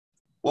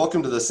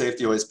Welcome to the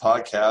Safety Always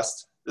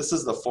podcast. This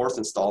is the fourth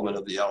installment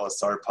of the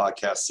LSR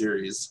podcast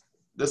series.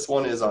 This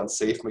one is on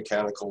safe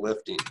mechanical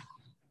lifting.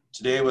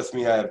 Today with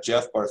me I have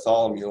Jeff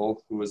Bartholomew,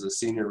 who is a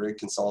senior rig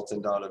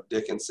consultant out of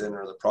Dickinson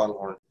or the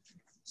Pronghorn.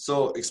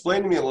 So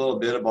explain to me a little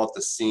bit about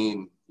the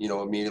scene,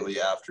 immediately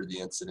after the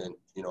incident.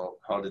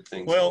 How did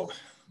things go?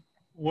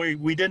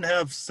 We didn't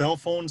have cell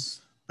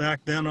phones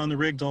back then on the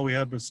rigs. All we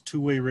had was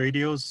two-way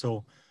radios.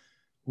 So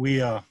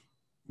we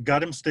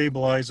got him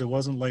stabilized. It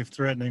wasn't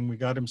life-threatening. We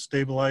got him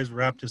stabilized,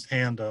 wrapped his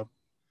hand up.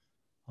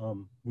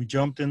 We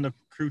jumped in the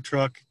crew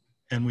truck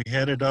and we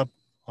headed up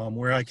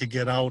where I could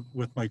get out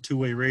with my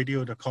two-way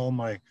radio to call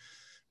my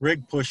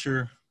rig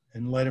pusher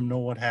and let him know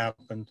what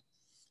happened.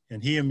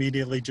 And he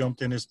immediately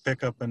jumped in his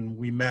pickup and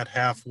we met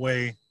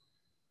halfway.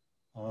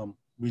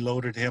 We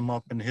loaded him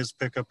up in his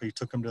pickup. He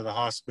took him to the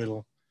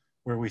hospital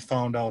where we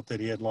found out that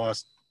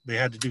they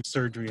had to do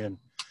surgery and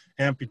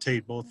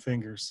amputate both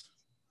fingers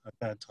at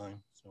that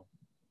time.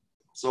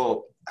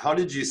 So how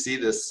did you see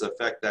this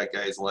affect that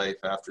guy's life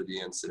after the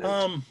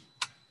incident?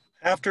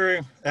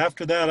 After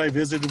that, I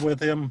visited with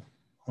him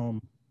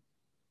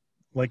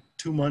like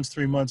 2 months,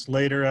 3 months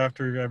later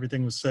after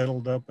everything was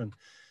settled up. And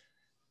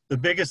the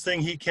biggest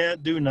thing he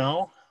can't do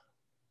now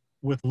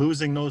with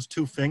losing those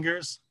two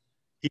fingers,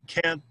 he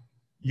can't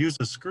use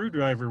a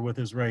screwdriver with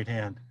his right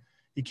hand.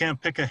 He can't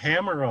pick a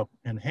hammer up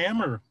and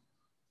hammer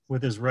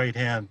with his right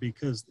hand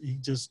because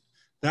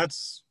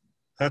that's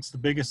the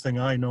biggest thing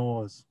I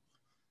know is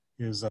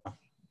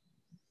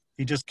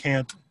he just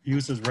can't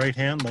use his right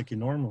hand like he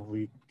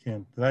normally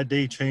can. That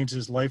day changed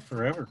his life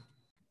forever.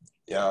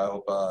 Yeah, I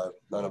hope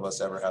none of us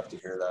ever have to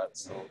hear that.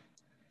 So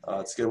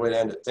it's a good way to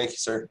end it. Thank you,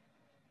 sir.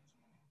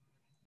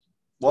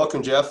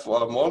 Welcome, Jeff. Why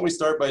don't we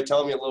start by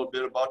telling me a little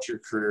bit about your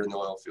career in the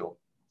oil field?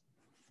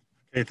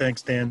 Okay,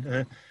 thanks,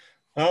 Dan.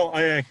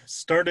 I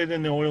started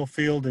in the oil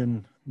field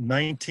in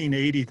late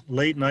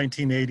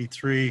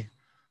 1983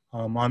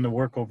 on the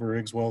workover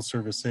rigs, well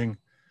servicing.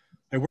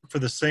 I worked for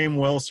the same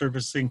well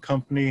servicing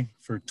company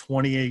for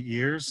 28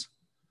 years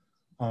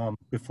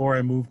before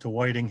I moved to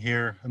Whiting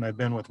here, and I've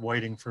been with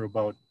Whiting for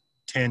about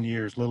 10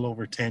 years, a little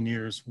over 10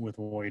 years with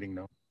Whiting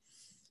now.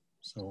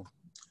 So,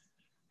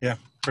 yeah,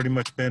 pretty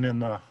much been in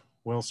the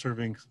well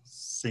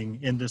servicing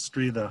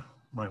industry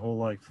my whole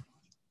life.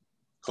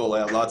 Cool. I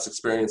have lots of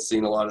experience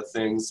seeing a lot of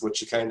things,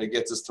 which kind of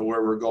gets us to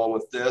where we're going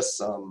with this.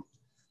 A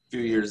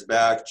few years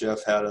back,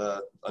 Jeff had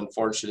an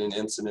unfortunate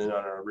incident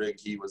on a rig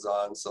he was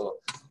on. So,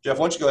 Jeff,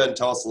 why don't you go ahead and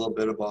tell us a little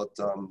bit about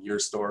your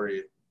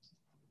story?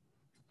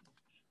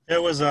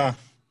 It was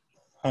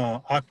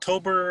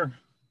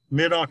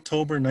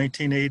mid-October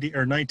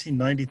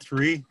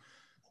 1993.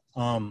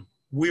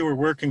 We were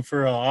working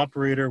for an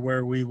operator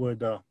where we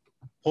would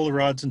pull the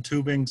rods and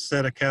tubing,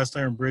 set a cast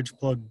iron bridge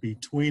plug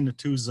between the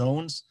two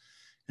zones,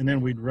 and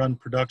then we'd run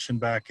production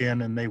back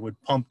in, and they would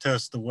pump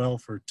test the well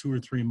for 2 or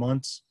 3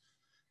 months.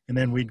 And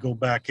then we'd go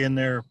back in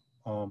there,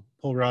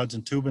 pull rods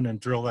and tubing, and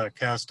drill that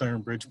cast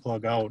iron bridge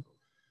plug out.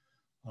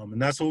 And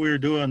that's what we were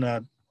doing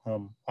that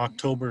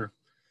October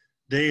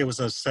day. It was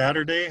a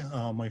Saturday.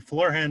 My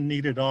floor hand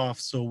needed off,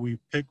 so we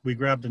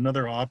grabbed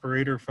another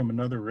operator from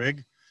another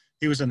rig.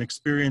 He was an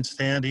experienced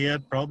hand. He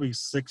had probably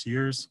 6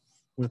 years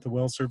with the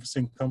well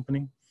servicing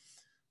company.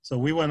 So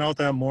we went out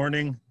that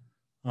morning,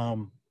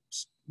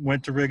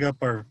 went to rig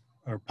up our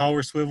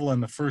power swivel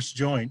and the first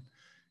joint.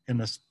 And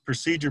the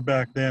procedure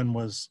back then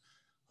was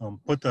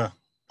put the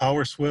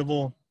power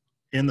swivel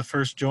in the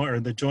first joint, or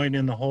the joint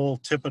in the hole,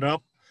 tip it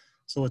up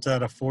so it's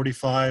at a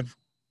 45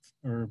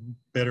 or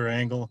better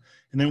angle.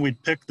 And then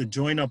we'd pick the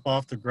joint up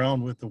off the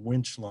ground with the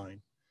winch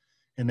line.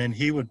 And then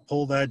he would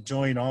pull that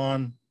joint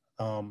on.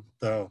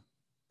 The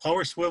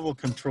power swivel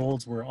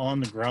controls were on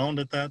the ground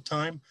at that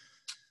time.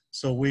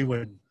 So we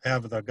would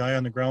have the guy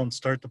on the ground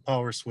start the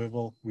power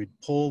swivel.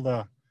 We'd pull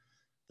the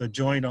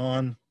joint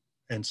on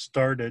and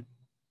start it.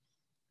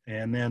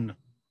 And then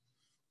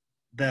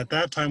at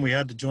that time we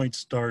had the joint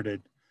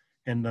started,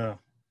 and the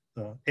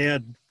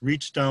Ed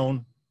reached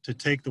down to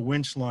take the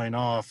winch line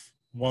off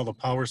while the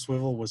power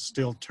swivel was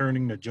still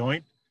turning the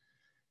joint,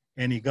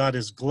 and he got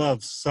his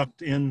glove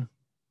sucked in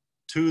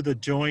to the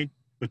joint,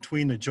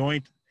 between the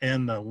joint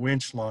and the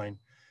winch line.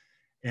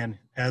 And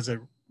as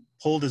it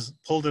pulled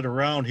it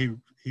around,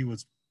 he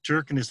was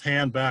jerking his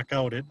hand back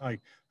out. I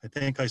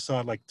think I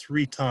saw it like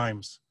 3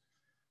 times.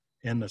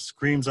 And the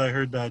screams I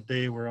heard that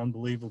day were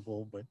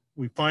unbelievable. But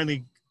we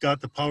finally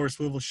got the power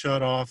swivel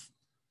shut off,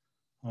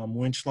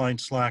 winch line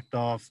slacked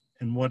off.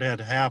 And what had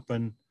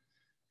happened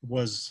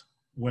was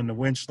when the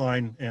winch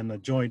line and the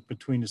joint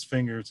between his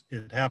fingers,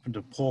 it happened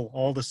to pull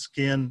all the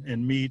skin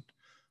and meat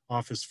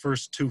off his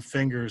first 2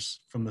 fingers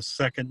from the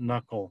second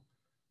knuckle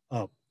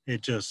up.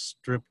 It just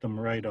stripped them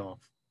right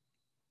off.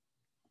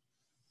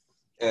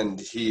 And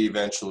he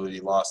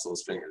eventually lost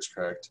those fingers,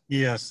 correct?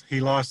 Yes,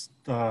 he lost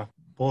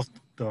both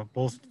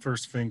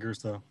first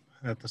fingers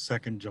at the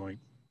second joint.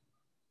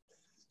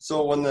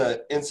 So when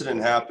the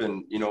incident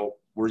happened,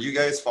 were you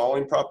guys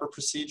following proper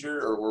procedure,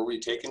 or were we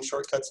taking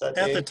shortcuts that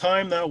day? At the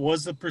time, that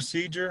was the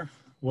procedure,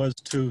 was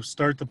to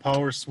start the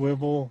power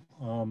swivel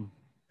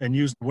and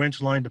use the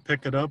winch line to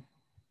pick it up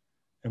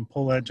and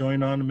pull that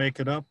joint on to make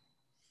it up.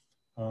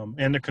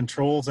 And the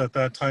controls at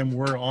that time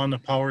were on the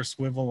power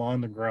swivel on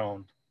the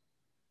ground.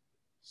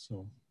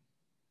 So.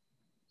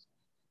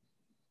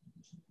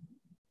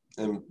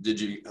 And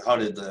how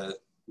did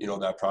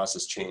that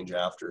process change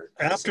after?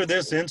 After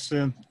this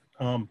incident,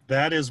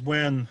 that is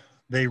when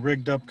they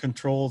rigged up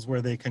controls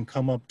where they can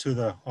come up to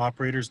the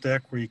operator's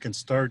deck where you can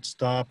start,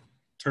 stop,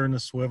 turn the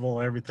swivel,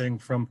 everything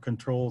from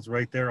controls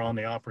right there on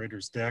the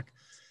operator's deck.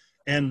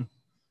 And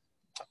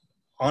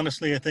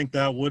honestly, I think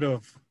that would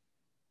have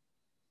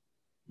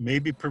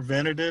maybe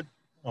prevented it.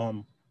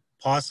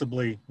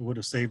 Possibly would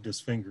have saved his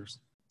fingers.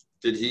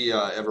 Did he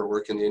ever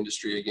work in the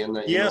industry again?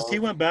 Yes, he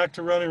went back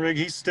to running rig.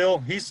 He's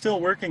still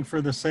working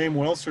for the same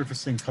well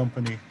surfacing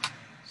company.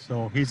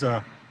 So he's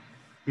a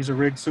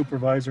rig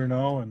supervisor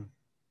now, and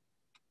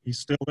he's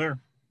still there.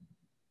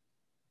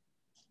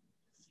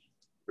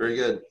 Very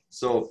good.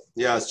 So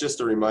yeah, it's just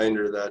a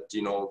reminder that,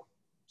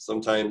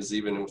 sometimes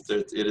even if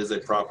it is a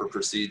proper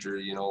procedure,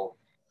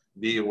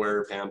 be aware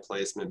of hand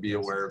placement, be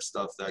aware of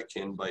stuff that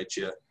can bite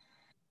you.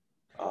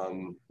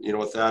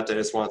 With that, I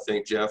just want to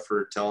thank Jeff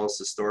for telling us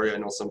the story. I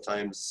know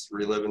sometimes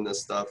reliving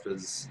this stuff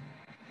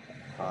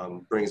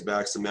brings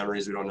back some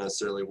memories we don't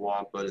necessarily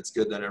want, but it's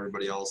good that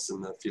everybody else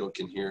in the field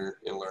can hear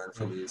and learn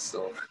from these.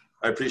 So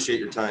I appreciate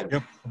your time.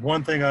 Yep.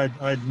 One thing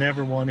I'd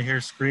never want to hear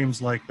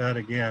screams like that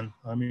again.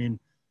 I mean,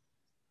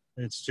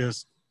 it's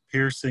just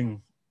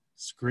piercing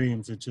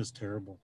screams. It's just terrible.